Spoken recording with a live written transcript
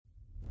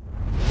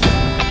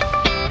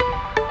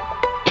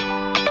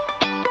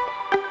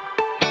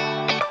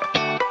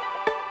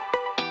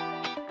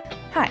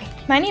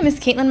My name is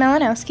Caitlin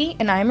Malinowski,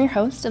 and I am your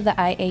host of the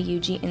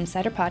IAUG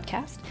Insider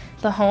Podcast,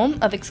 the home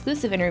of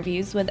exclusive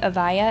interviews with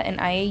Avaya and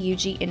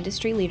IAUG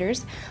industry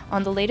leaders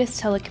on the latest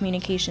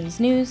telecommunications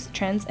news,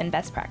 trends, and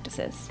best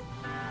practices.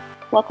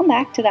 Welcome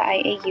back to the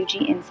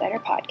IAUG Insider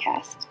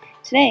Podcast.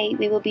 Today,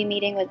 we will be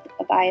meeting with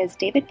Avaya's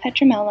David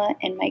Petramella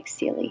and Mike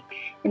Seely.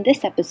 In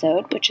this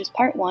episode, which is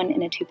part one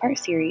in a two-part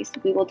series,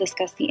 we will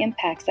discuss the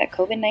impacts that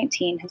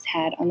COVID-19 has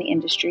had on the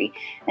industry,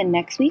 and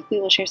next week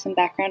we will share some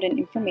background and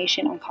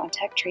information on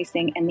contact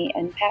tracing and the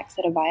impacts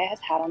that Avaya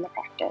has had on the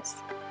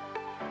practice.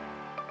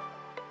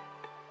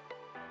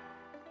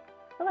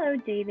 Hello,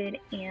 David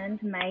and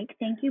Mike.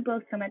 Thank you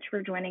both so much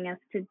for joining us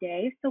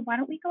today. So why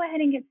don't we go ahead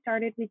and get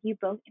started with you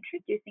both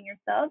introducing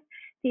yourselves.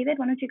 David,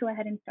 why don't you go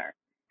ahead and start?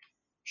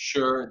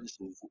 Sure.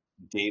 This is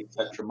Dave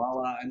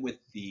Petramella. I'm with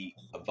the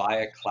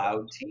Avaya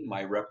Cloud team.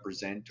 I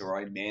represent or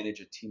I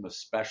manage a team of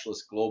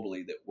specialists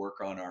globally that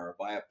work on our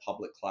Avaya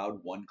Public Cloud,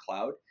 One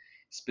Cloud,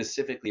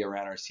 specifically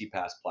around our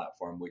CPaaS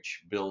platform,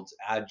 which builds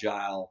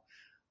agile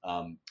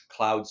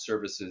cloud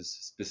services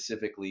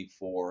specifically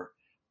for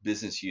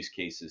business use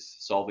cases,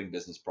 solving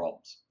business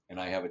problems. And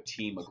I have a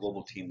team, a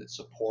global team that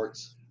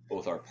supports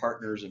both our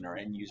partners and our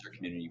end user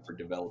community for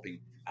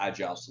developing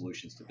agile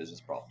solutions to business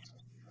problems.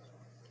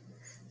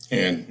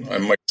 And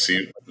I'm Mike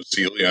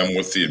Seely. I'm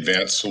with the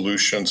Advanced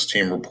Solutions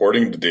team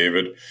reporting to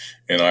David,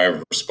 and I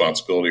have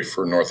responsibility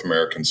for North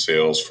American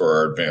sales for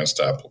our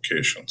advanced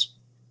applications.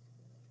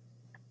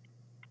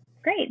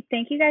 Great.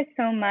 Thank you guys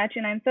so much.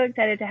 And I'm so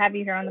excited to have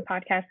you here on the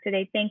podcast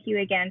today. Thank you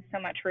again so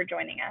much for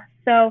joining us.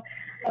 So,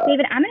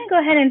 David, I'm going to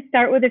go ahead and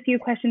start with a few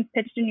questions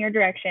pitched in your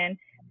direction.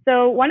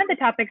 So one of the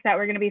topics that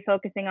we're going to be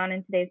focusing on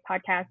in today's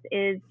podcast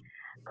is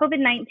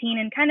COVID-19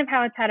 and kind of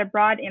how it's had a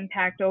broad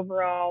impact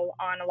overall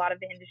on a lot of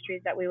the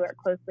industries that we work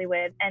closely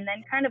with, and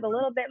then kind of a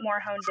little bit more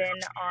honed in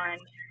on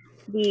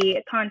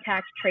the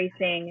contact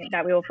tracing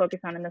that we will focus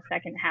on in the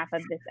second half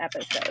of this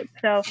episode.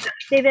 So,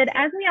 David,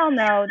 as we all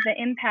know, the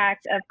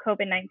impact of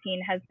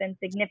COVID-19 has been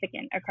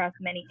significant across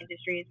many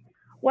industries.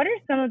 What are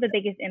some of the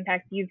biggest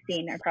impacts you've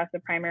seen across the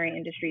primary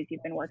industries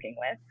you've been working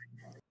with?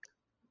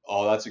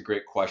 Oh, that's a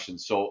great question.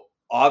 So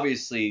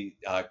obviously,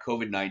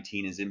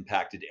 COVID-19 has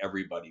impacted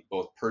everybody,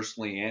 both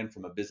personally and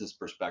from a business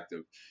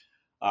perspective.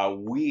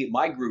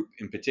 My group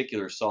in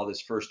particular saw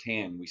this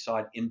firsthand. We saw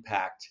it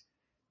impact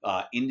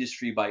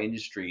industry by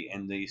industry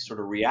and the sort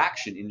of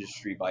reaction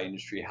industry by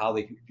industry, how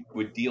they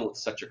would deal with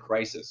such a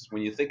crisis.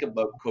 When you think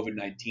about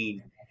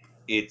COVID-19,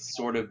 it's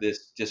sort of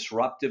this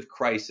disruptive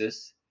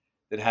crisis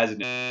that has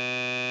an...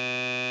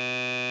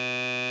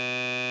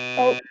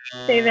 Oh,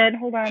 David,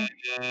 hold on.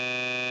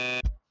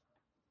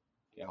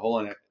 Yeah,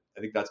 hold on. I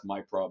think that's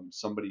my problem.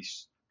 Somebody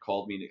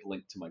called me to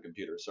link to my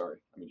computer. Sorry.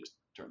 Let me just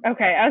turn that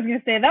Okay, I was going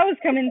to say that was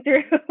coming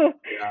through.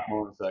 Yeah,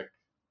 hold on a sec.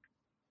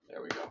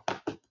 There we go.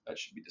 That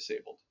should be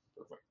disabled.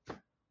 Perfect.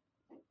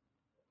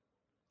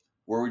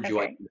 Where would you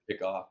like me to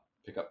pick up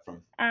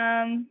from?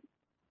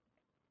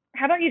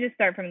 How about you just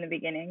start from the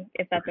beginning,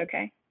 if that's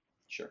okay?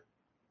 Sure.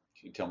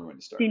 Can you tell me when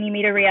to start? Do you need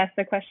me to re-ask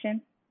the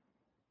question?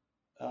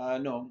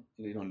 No,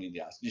 you don't need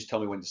to ask. Just tell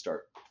me when to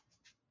start.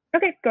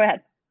 Okay, go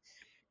ahead.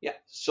 Yeah,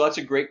 so that's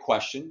a great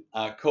question.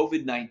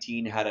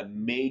 COVID-19 had a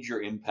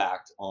major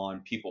impact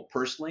on people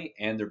personally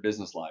and their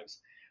business lives.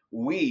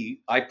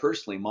 I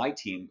personally, my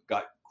team,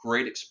 got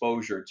great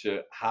exposure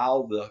to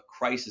how the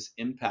crisis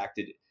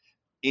impacted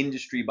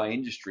industry by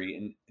industry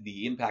and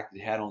the impact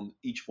it had on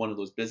each one of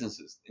those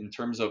businesses in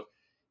terms of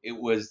it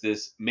was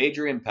this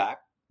major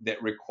impact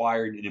that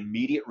required an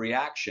immediate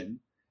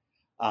reaction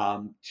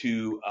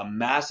to a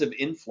massive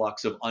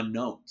influx of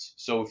unknowns.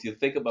 So if you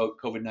think about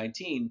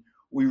COVID-19,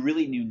 we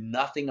really knew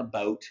nothing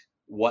about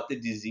what the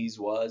disease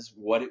was,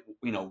 what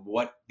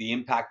the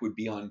impact would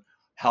be on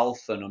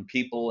health and on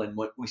people. And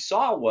what we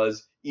saw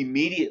was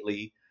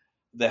immediately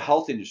the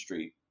health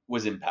industry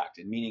was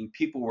impacted, meaning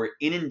people were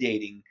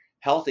inundating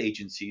health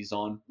agencies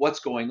on what's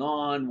going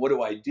on, what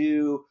do I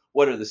do,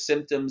 what are the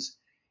symptoms,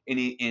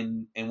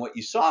 and what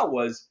you saw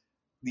was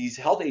these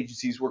health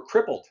agencies were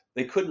crippled.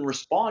 They couldn't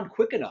respond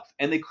quick enough,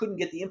 and they couldn't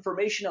get the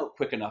information out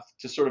quick enough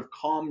to sort of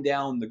calm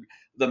down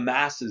the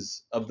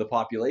masses of the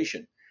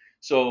population.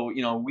 So,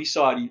 we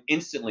saw it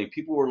instantly.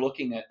 People were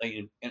looking at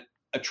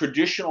a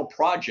traditional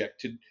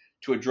project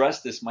to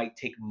address this might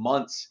take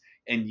months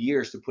and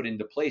years to put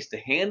into place to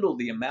handle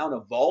the amount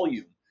of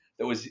volume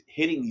that was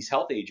hitting these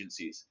health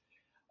agencies.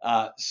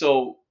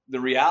 So the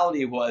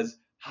reality was,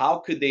 how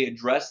could they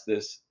address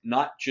this,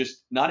 not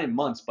in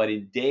months, but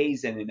in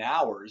days and in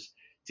hours,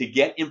 to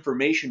get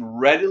information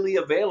readily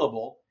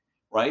available,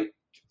 right,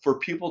 for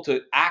people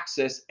to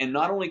access and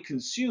not only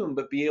consume,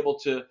 but be able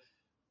to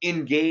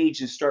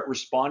engage and start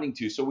responding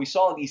to. So we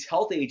saw these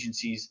health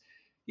agencies,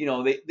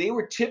 they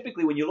were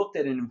typically, when you looked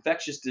at an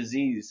infectious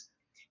disease,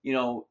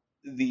 the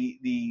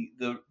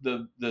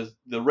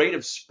rate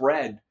of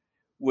spread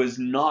was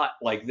not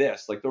like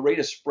this. Like the rate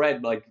of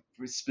spread, like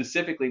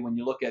specifically when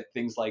you look at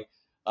things like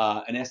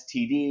an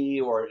STD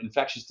or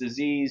infectious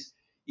disease,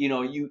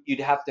 you'd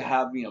have to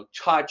have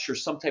touch or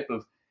some type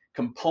of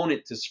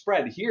component to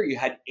spread. Here you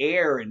had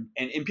air and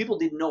people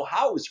didn't know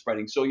how it was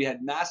spreading. So you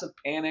had massive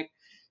panic.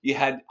 You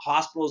had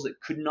hospitals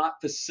that could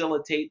not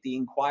facilitate the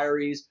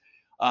inquiries.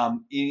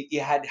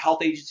 You had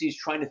health agencies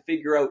trying to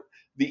figure out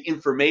the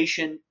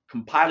information,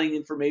 compiling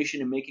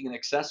information and making it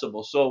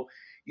accessible. So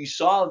you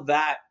saw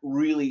that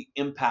really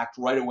impact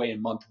right away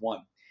in month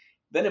one.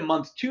 Then in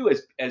month two,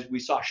 as we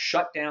saw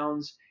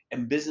shutdowns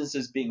and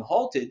businesses being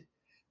halted,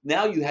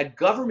 now you had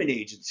government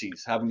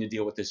agencies having to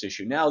deal with this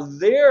issue. Now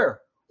their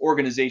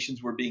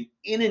organizations were being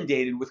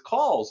inundated with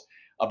calls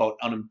about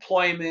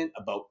unemployment,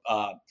 about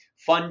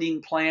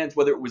funding plans,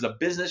 whether it was a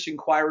business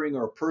inquiring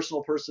or a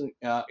personal person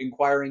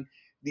inquiring.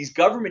 These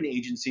government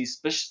agencies,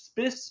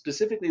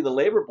 specifically the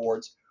labor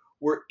boards,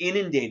 were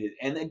inundated.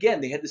 And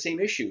again, they had the same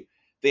issue.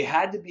 They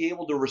had to be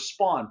able to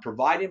respond,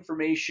 provide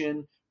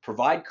information,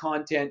 provide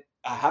content,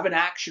 have an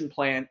action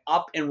plan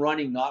up and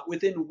running, not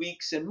within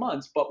weeks and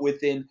months, but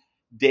within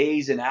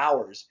days and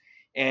hours.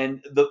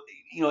 And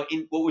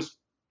what was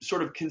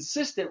sort of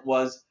consistent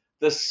was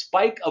the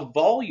spike of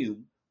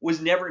volume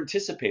was never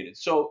anticipated.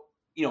 So,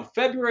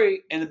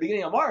 February and the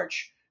beginning of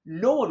March,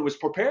 no one was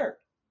prepared,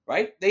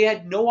 right? They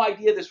had no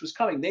idea this was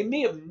coming. They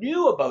may have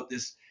knew about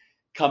this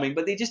coming,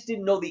 but they just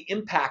didn't know the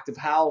impact of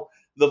how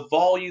the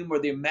volume or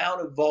the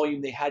amount of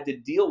volume they had to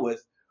deal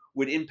with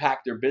would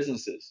impact their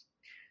businesses.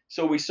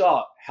 So we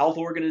saw health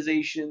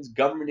organizations,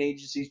 government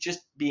agencies just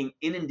being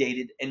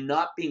inundated and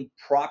not being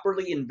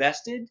properly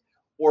invested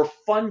or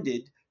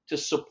funded to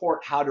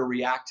support how to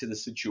react to the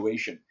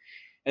situation.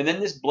 And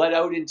then this bled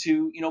out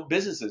into,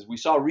 businesses. We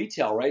saw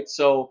retail, right?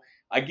 So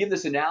I give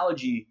this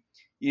analogy,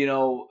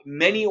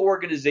 many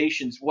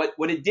organizations, what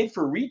it did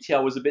for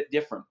retail was a bit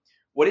different.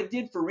 What it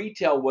did for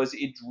retail was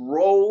it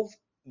drove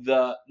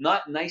the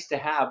not nice to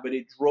have, but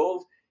it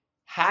drove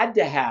had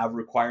to have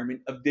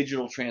requirement of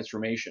digital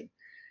transformation.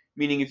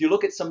 Meaning, if you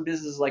look at some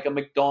businesses like a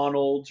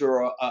McDonald's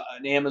or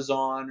an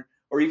Amazon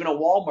or even a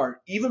Walmart,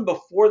 even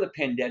before the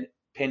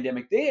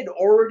pandemic, they had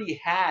already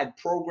had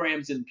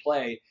programs in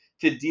play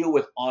to deal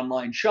with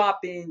online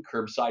shopping,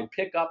 curbside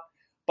pickup.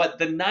 But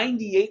the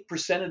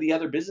 98% of the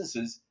other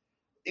businesses,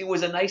 it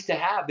was a nice to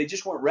have. They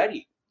just weren't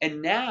ready.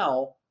 And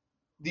now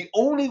the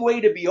only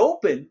way to be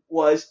open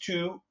was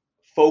to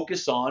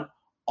focus on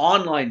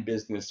online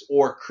business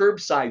or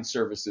curbside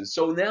services.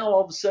 So now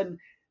all of a sudden,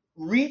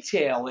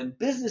 retail and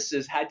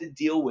businesses had to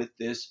deal with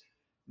this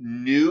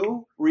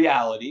new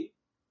reality,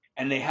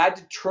 and they had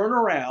to turn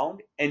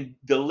around and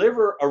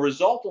deliver a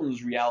result on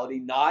this reality,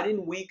 not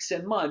in weeks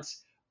and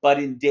months, but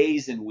in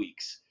days and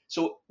weeks.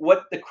 So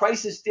what the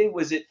crisis did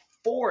was it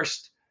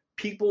forced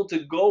people to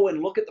go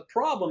and look at the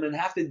problem and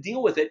have to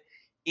deal with it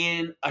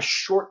in a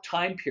short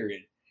time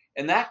period.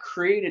 And that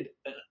created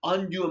an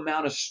undue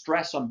amount of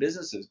stress on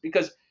businesses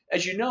because,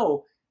 as you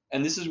know,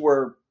 and this is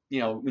where,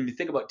 when you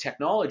think about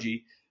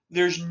technology,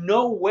 there's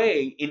no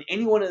way in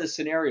any one of the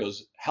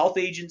scenarios, health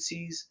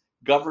agencies,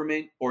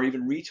 government, or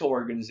even retail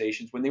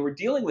organizations, when they were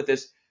dealing with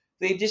this,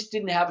 they just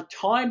didn't have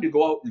time to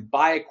go out and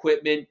buy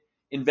equipment,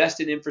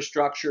 invest in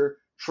infrastructure,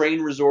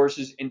 train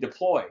resources, and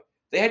deploy.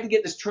 They had to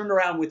get this turned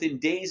around within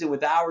days and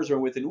with hours or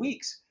within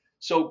weeks.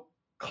 So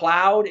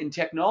cloud and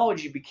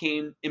technology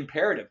became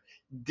imperative.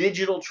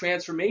 Digital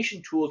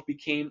transformation tools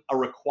became a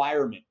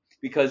requirement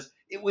because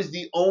it was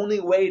the only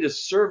way to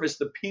service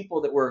the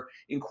people that were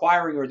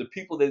inquiring or the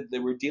people that they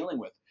were dealing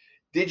with.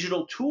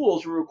 Digital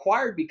tools were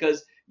required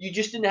because you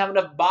just didn't have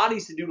enough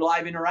bodies to do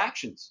live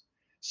interactions.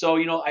 So,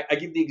 I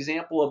give the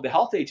example of the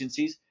health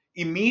agencies.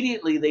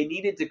 Immediately, they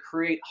needed to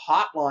create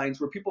hotlines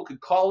where people could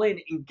call in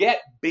and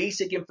get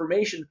basic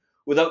information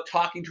without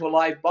talking to a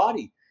live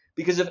body.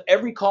 Because if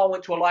every call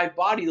went to a live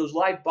body, those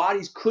live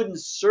bodies couldn't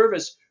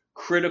service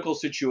critical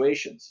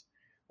situations,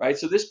 right?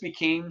 So this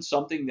became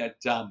something that,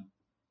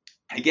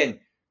 again,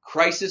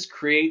 crisis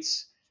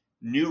creates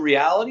new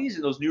realities,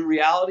 and those new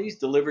realities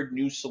delivered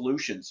new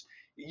solutions.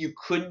 You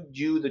couldn't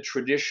do the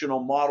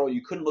traditional model.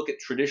 You couldn't look at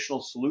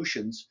traditional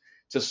solutions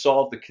to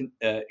solve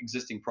the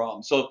existing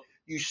problem. So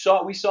we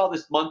saw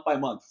this month by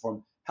month,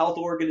 from health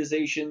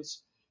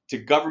organizations to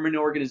government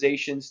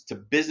organizations to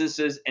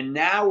businesses, and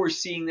now we're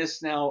seeing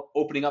this now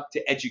opening up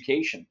to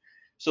education.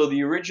 So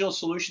the original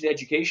solution to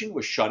education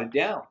was shut it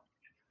down.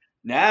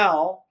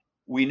 Now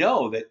we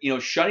know that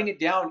shutting it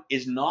down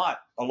is not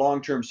a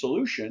long-term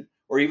solution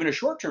or even a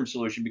short-term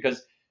solution,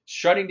 because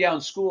shutting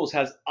down schools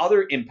has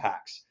other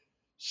impacts,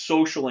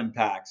 social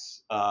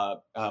impacts,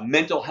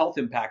 mental health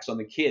impacts on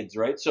the kids,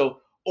 right? So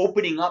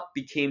opening up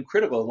became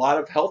critical. A lot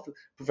of health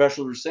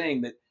professionals are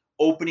saying that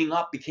opening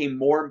up became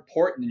more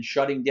important than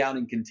shutting down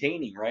and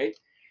containing, right?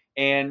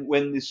 And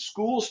when the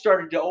schools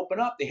started to open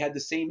up, they had the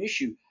same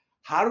issue.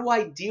 How do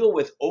I deal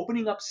with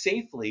opening up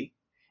safely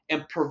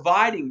and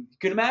providing? You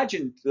can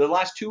imagine the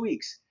last 2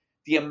 weeks,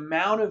 the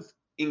amount of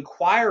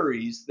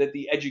inquiries that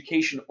the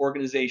education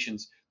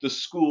organizations, the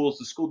schools,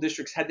 the school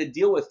districts had to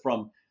deal with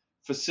from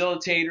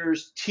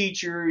facilitators,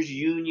 teachers,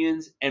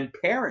 unions, and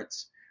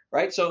parents,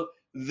 right? So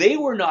they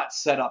were not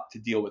set up to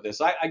deal with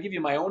this. I give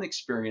you my own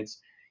experience.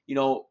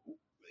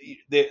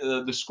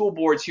 the school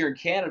boards here in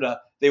Canada,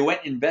 they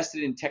went and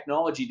invested in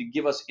technology to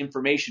give us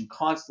information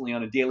constantly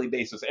on a daily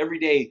basis. Every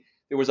day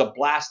there was a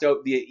blast out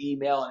via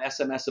email and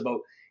SMS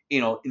about,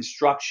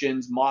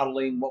 instructions,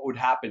 modeling, what would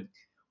happen.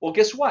 Well,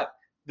 guess what?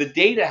 The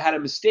data had a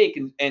mistake,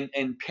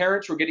 and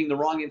parents were getting the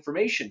wrong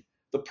information.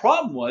 The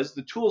problem was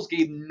the tools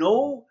gave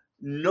no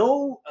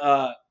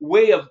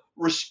way of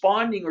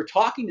responding or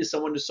talking to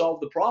someone to solve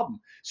the problem.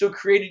 So it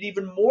created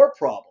even more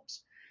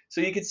problems.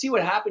 So you can see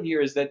what happened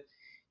here is that,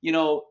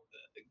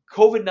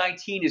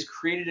 COVID-19 has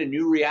created a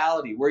new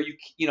reality where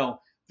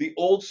the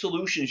old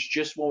solutions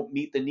just won't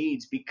meet the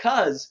needs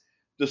because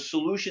the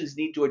solutions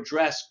need to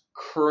address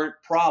current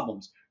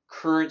problems,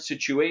 current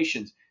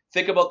situations.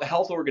 Think about the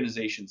health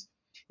organizations.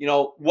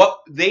 What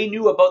they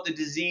knew about the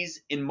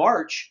disease in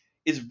March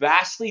is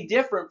vastly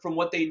different from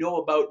what they know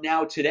about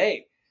now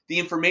today. The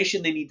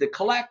information they need to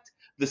collect,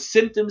 the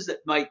symptoms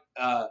that might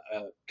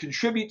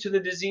contribute to the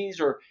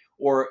disease or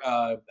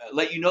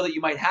let you know that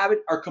you might have it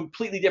are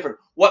completely different.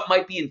 What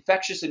might be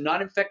infectious and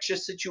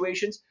non-infectious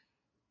situations,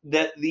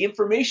 that the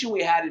information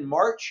we had in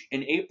March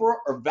and April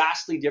are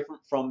vastly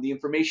different from the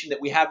information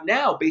that we have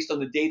now based on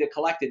the data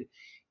collected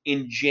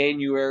in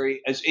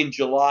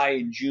July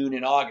and June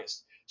and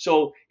August.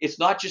 So it's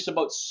not just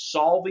about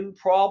solving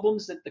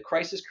problems that the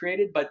crisis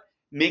created, but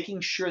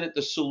making sure that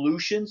the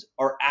solutions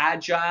are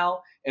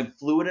agile and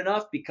fluid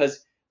enough,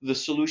 because the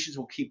solutions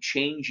will keep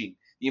changing.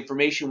 The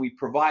information we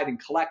provide and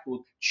collect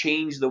will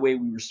change the way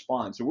we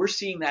respond. So we're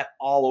seeing that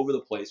all over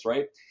the place,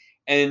 right?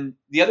 And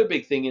the other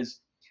big thing is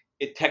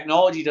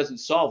technology doesn't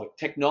solve it.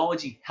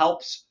 Technology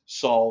helps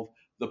solve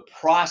the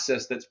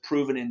process that's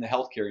proven in the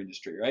healthcare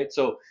industry, right?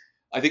 So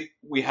I think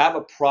we have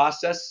a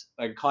process,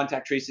 like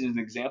contact tracing is an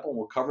example, and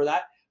we'll cover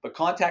that. But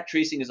contact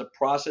tracing is a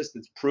process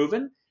that's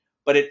proven,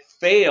 but it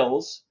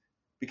fails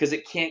because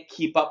it can't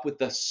keep up with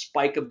the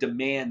spike of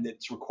demand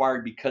that's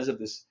required because of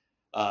this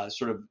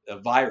sort of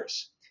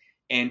virus.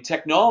 And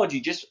technology,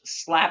 just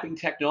slapping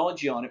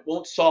technology on it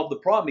won't solve the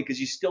problem, because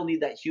you still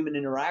need that human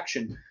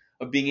interaction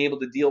of being able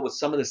to deal with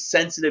some of the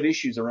sensitive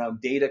issues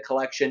around data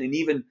collection and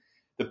even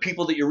the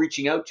people that you're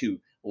reaching out to,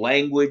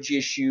 language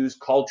issues,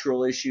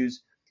 cultural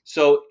issues.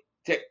 So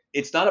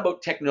it's not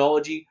about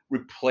technology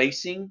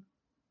replacing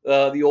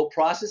the old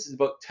process. It's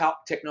about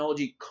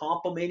technology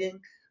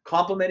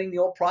complementing the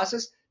old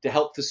process to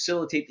help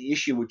facilitate the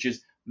issue, which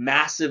is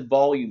massive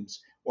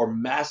volumes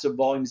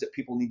that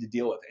people need to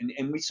deal with.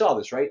 And we saw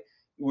this, right?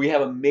 We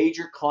have a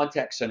major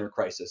contact center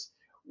crisis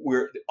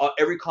where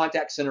every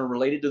contact center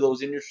related to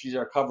those industries that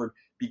are covered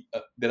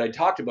that I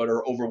talked about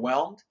are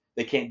overwhelmed.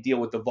 They can't deal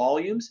with the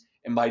volumes.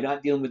 And by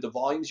not dealing with the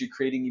volumes, you're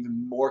creating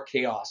even more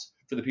chaos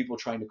for the people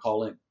trying to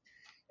call in.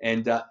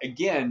 And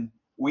again,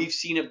 we've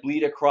seen it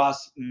bleed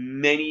across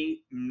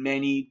many,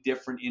 many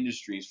different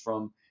industries,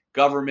 from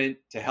government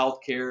to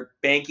healthcare,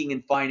 banking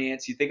and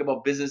finance. You think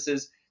about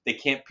businesses, they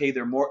can't pay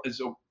their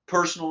so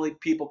personally,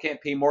 people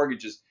can't pay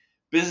mortgages.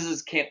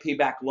 Businesses can't pay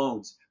back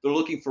loans. They're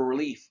looking for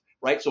relief,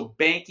 right? So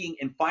banking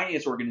and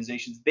finance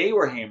organizations, they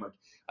were hammered.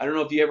 I don't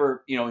know if you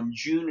ever, in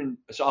June, and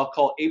so I'll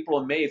call April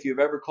and May, if you've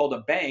ever called a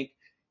bank,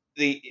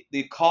 the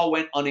call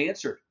went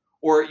unanswered,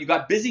 or you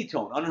got busy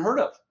tone, unheard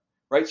of,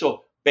 right?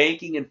 So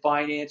banking and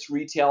finance,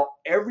 retail,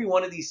 every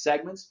one of these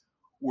segments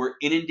were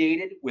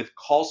inundated with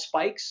call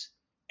spikes,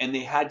 and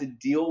they had to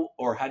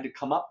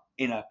come up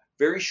in a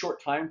very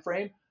short time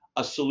frame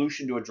a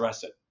solution to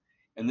address it.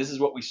 And this is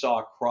what we saw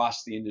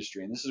across the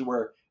industry. And this is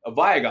where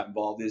Avaya got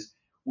involved. Is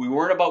we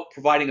weren't about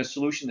providing a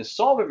solution to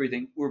solve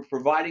everything. We were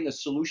providing a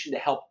solution to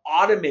help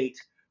automate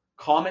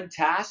common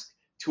tasks,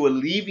 to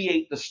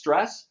alleviate the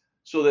stress,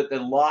 so that the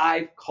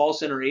live call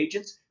center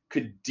agents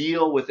could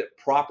deal with it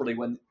properly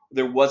when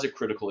there was a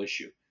critical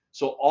issue.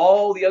 So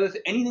all the other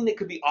anything that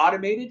could be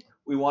automated,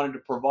 we wanted to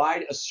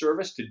provide a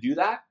service to do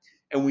that.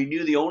 And we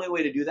knew the only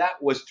way to do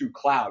that was through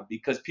cloud,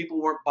 because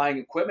people weren't buying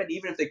equipment.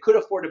 Even if they could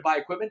afford to buy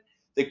equipment,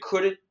 they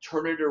couldn't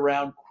turn it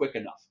around quick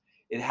enough.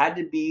 It had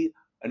to be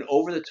an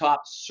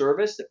over-the-top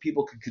service that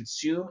people could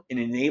consume and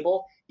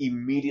enable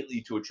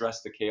immediately to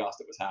address the chaos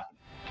that was happening.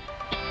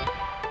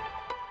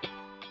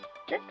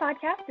 This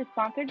podcast is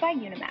sponsored by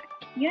Unimax.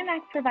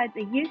 Unimax provides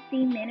a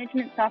UC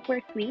management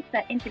software suite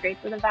that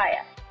integrates with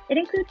Avaya. It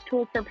includes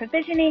tools for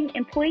provisioning,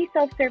 employee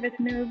self-service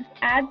moves,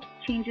 adds,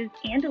 changes,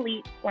 and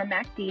deletes, or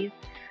MACDs,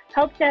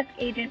 help desk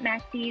agent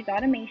MACDs,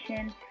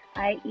 automation,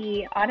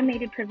 i.e.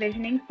 automated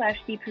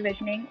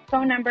provisioning/deprovisioning,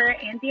 phone number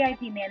and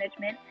DID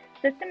management,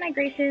 system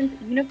migrations,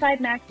 unified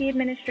MACD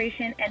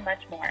administration, and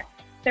much more.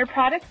 Their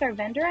products are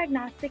vendor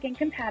agnostic and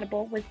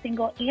compatible with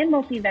single and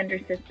multi-vendor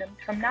systems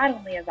from not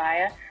only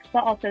Avaya,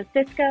 but also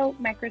Cisco,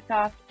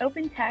 Microsoft,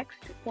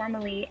 OpenText,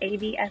 formerly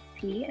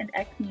AVST and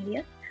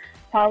XMedia,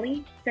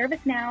 Poly,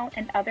 ServiceNow,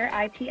 and other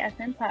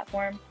ITSM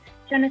platforms,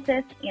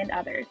 Genesys, and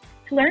others.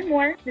 To learn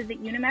more,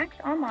 visit Unimax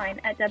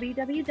online at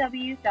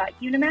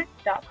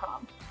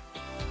www.unimax.com.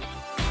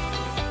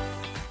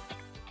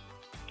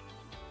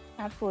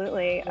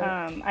 Absolutely.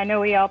 I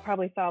know we all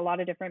probably saw a lot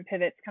of different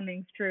pivots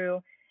coming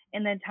through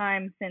in the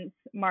time since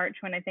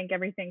March, when I think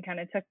everything kind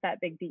of took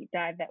that big deep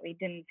dive that we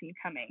didn't see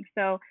coming.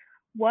 So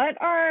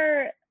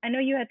I know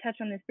you had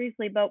touched on this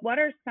briefly, but what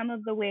are some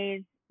of the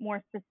ways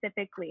more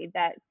specifically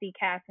that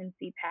CCaaS and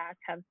CPaaS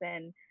have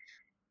been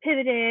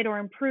pivoted or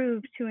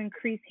improved to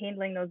increase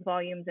handling those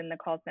volumes in the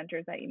call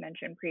centers that you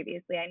mentioned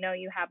previously? I know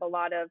you have a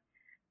lot of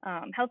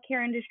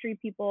healthcare industry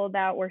people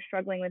that were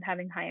struggling with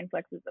having high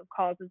influxes of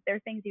calls. Is there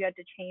things you had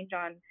to change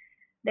on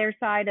their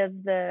side of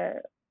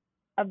the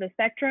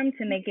spectrum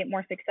to make it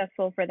more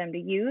successful for them to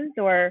use,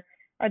 or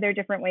are there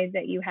different ways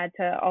that you had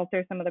to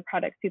alter some of the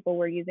products people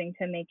were using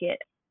to make it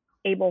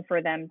able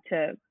for them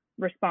to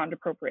respond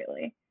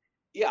appropriately?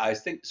 Yeah, I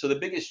think so. The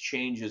biggest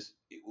change is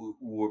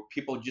where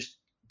people just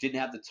didn't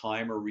have the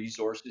time or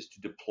resources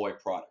to deploy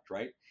product,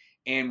 right?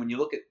 And when you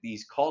look at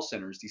these call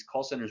centers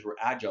were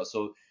agile,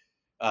 so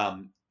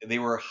they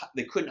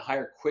couldn't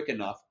hire quick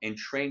enough and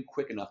train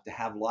quick enough to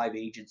have live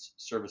agents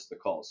service the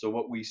calls. So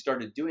what we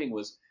started doing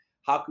was,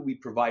 how could we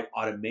provide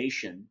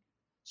automation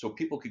so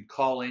people could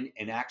call in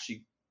and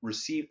actually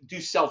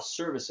do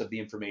self-service of the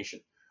information.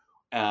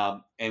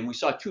 And we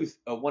saw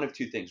one of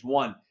two things.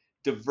 One,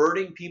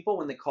 diverting people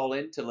when they call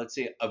in to, let's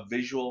say, a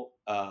visual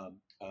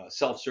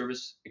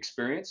self-service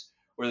experience,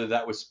 whether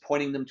that was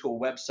pointing them to a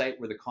website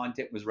where the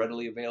content was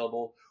readily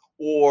available,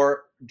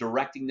 or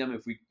directing them,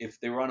 if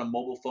they were on a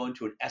mobile phone,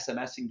 to an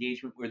SMS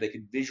engagement where they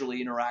could visually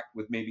interact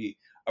with maybe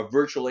a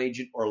virtual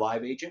agent or a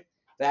live agent.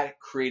 That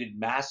created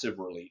massive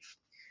relief.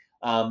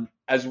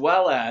 As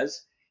well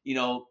as, you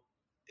know,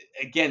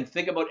 again,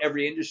 think about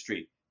every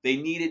industry. They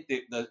needed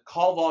the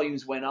call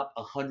volumes went up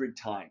 100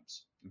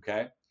 times.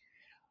 Okay.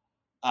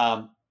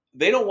 Um,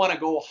 they don't want to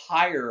go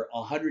hire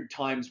 100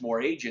 times more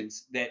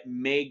agents that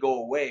may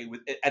go away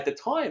with. At the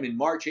time in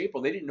March,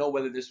 April, they didn't know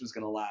whether this was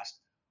going to last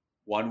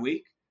 1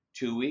 week,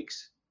 2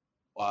 weeks,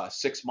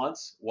 6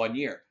 months, 1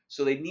 year.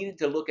 So they needed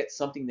to look at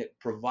something that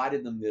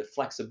provided them the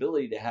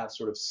flexibility to have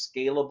sort of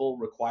scalable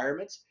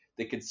requirements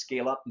that could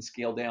scale up and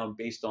scale down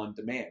based on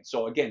demand.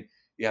 So again,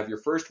 you have your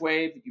first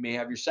wave, you may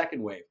have your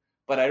second wave,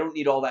 but I don't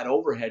need all that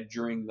overhead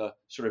during the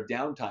sort of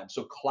downtime.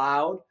 So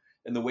cloud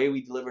and the way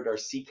we delivered our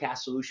CCaaS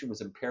solution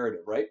was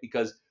imperative, right?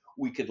 Because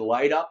we could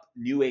light up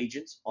new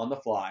agents on the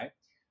fly.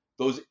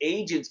 Those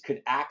agents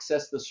could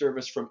access the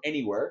service from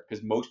anywhere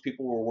because most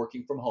people were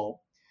working from home.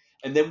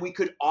 And then we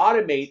could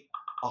automate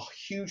a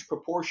huge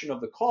proportion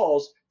of the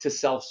calls to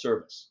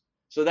self-service.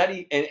 So that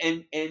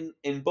and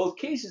in both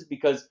cases,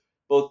 because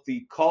both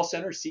the call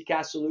center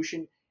CCaaS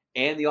solution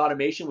and the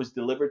automation was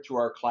delivered through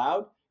our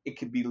cloud, it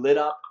could be lit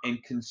up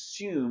and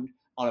consumed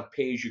on a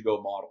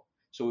pay-as-you-go model.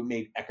 So it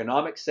made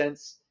economic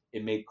sense,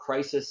 it made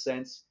crisis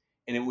sense,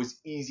 and it was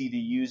easy to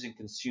use and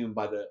consume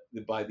by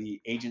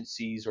the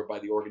agencies or by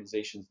the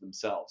organizations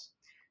themselves.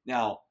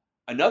 Now,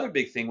 another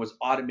big thing was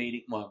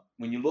automating. Well,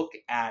 when you look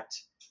at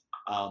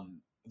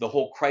the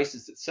whole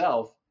crisis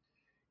itself,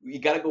 you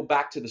got to go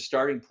back to the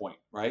starting point,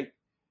 right?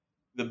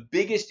 The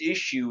biggest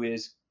issue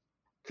is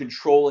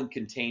control and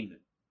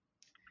containment.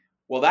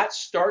 Well, that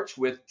starts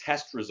with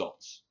test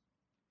results.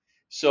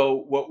 So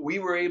what we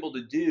were able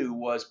to do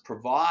was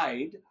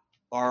provide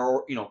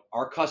our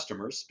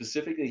customers,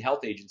 specifically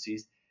health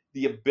agencies,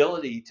 the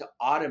ability to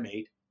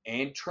automate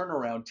and turn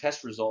around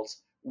test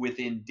results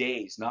within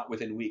days, not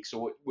within weeks.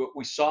 So what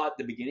we saw at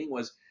the beginning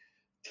was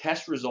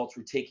test results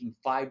were taking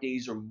 5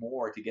 days or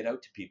more to get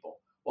out to people.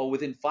 Well,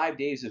 within 5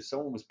 days, if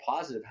someone was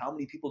positive, how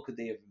many people could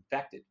they have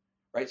infected,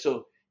 right?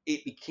 So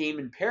it became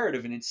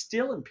imperative, and it's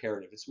still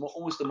imperative. It's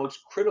almost the most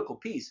critical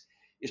piece,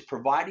 is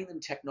providing them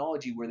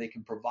technology where they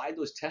can provide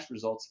those test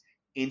results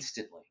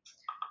instantly.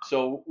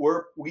 So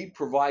we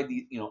provide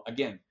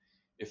again,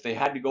 if they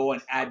had to go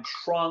and add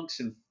trunks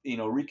and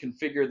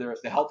reconfigure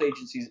the health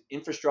agency's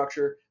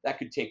infrastructure, that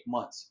could take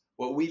months.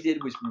 What we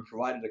did was we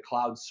provided a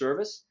cloud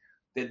service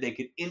that they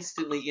could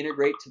instantly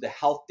integrate to the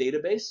health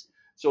database.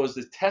 So as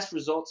the test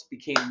results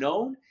became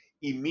known,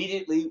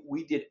 immediately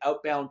we did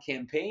outbound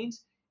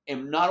campaigns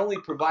and not only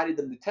provided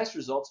them the test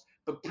results,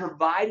 but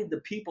provided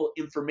the people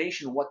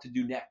information what to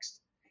do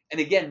next. And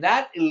again,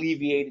 that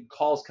alleviated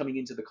calls coming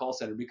into the call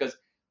center because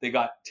they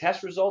got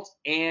test results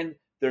and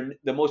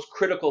the most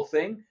critical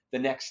thing, the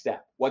next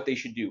step, what they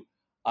should do: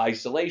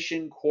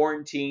 isolation,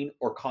 quarantine,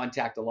 or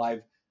contact a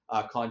live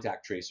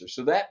contact tracer.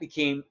 So that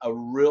became a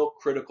real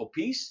critical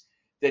piece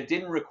that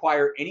didn't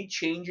require any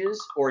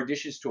changes or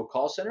additions to a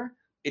call center.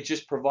 It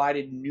just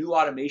provided new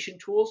automation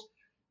tools,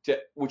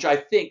 which I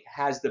think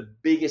has the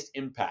biggest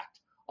impact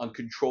on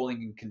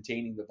controlling and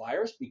containing the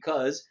virus,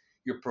 because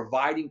you're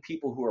providing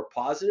people who are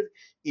positive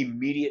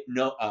immediate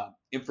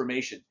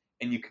information,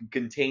 and you can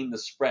contain the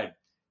spread.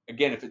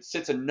 Again, if it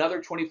sits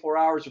another 24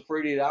 hours or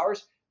 48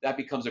 hours, that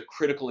becomes a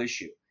critical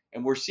issue.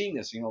 And we're seeing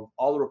this.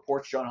 All the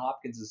reports John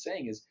Hopkins is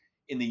saying is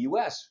in the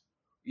U.S.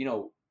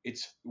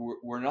 It's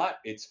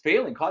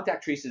failing.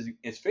 Contact tracing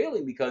is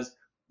failing because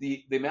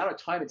the amount of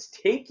time it's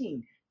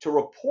taking to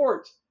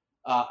report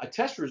a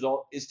test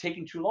result is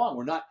taking too long.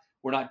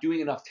 We're not doing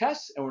enough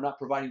tests, and we're not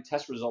providing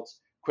test results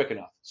quick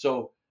enough.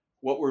 So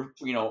what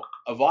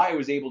Avaya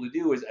was able to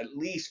do is, at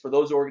least for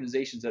those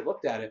organizations that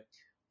looked at it,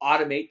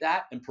 automate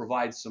that and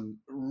provide some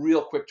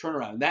real quick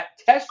turnaround. And that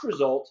test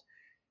result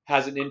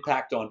has an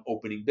impact on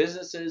opening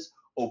businesses,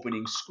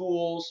 opening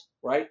schools,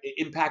 right?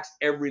 It impacts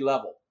every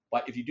level.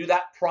 But if you do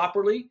that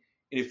properly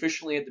and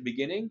efficiently at the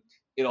beginning,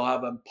 it'll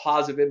have a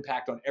positive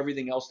impact on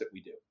everything else that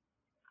we do.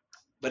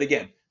 But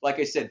again, like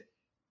I said,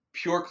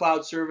 pure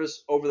cloud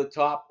service, over the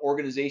top,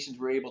 organizations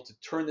were able to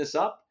turn this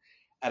up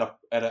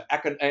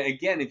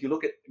again, if you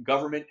look at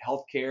government,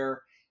 healthcare,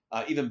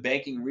 even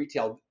banking and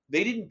retail,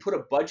 they didn't put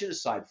a budget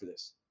aside for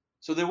this.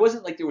 So there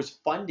wasn't like there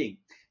was funding.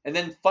 And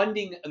then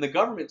funding and the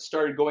government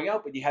started going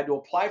out, but you had to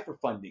apply for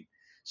funding.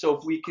 So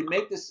if we can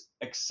make this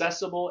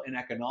accessible and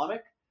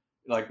economic,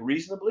 like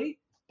reasonably,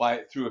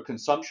 through a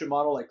consumption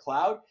model like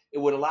cloud, it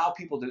would allow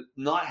people to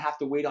not have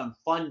to wait on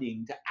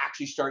funding to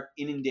actually start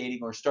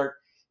inundating or start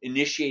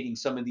initiating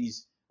some of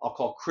these, I'll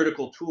call,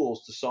 critical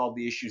tools to solve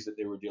the issues that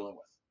they were dealing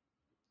with.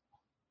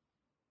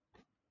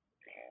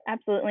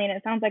 Absolutely. And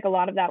it sounds like a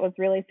lot of that was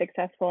really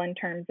successful in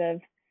terms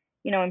of,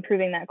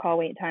 improving that call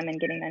wait time and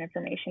getting that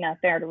information out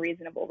there at a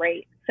reasonable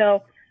rate.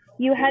 So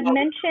you had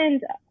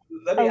mentioned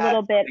a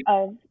little bit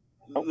of...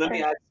 Let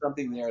me add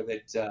something there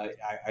that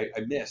I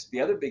missed. The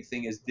other big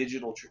thing is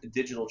digital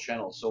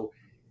channels. So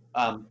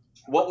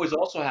what was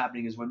also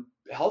happening is when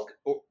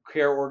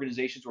healthcare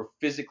organizations were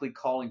physically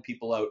calling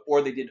people out,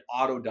 or they did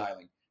auto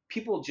dialing,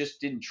 people just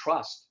didn't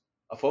trust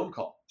a phone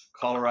call.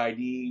 Caller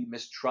ID,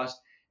 mistrust.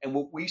 And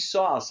what we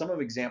saw, some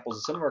of examples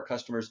of some of our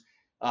customers,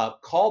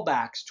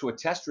 callbacks to a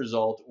test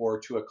result or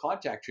to a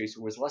contact tracer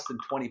was less than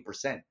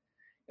 20%.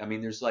 I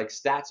mean, there's like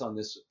stats on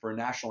this for a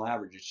national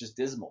average. It's just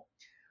dismal.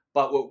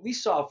 But what we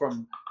saw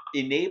from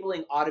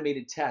enabling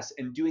automated tests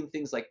and doing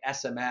things like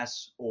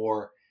SMS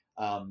or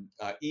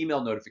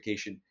email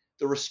notification,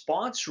 the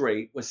response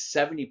rate was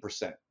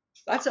 70%.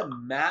 That's a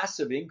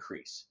massive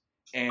increase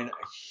and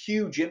a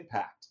huge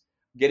impact.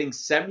 Getting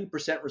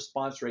 70%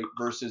 response rate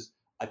versus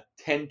a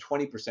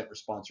 10-20%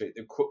 response rate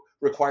that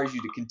requires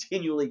you to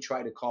continually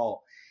try to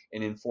call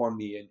and inform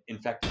the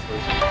infected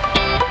person.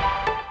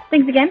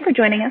 Thanks again for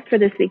joining us for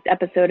this week's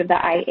episode of the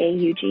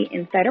IAUG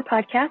Insider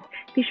Podcast.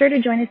 Be sure to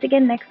join us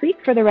again next week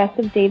for the rest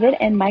of David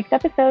and Mike's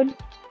episode.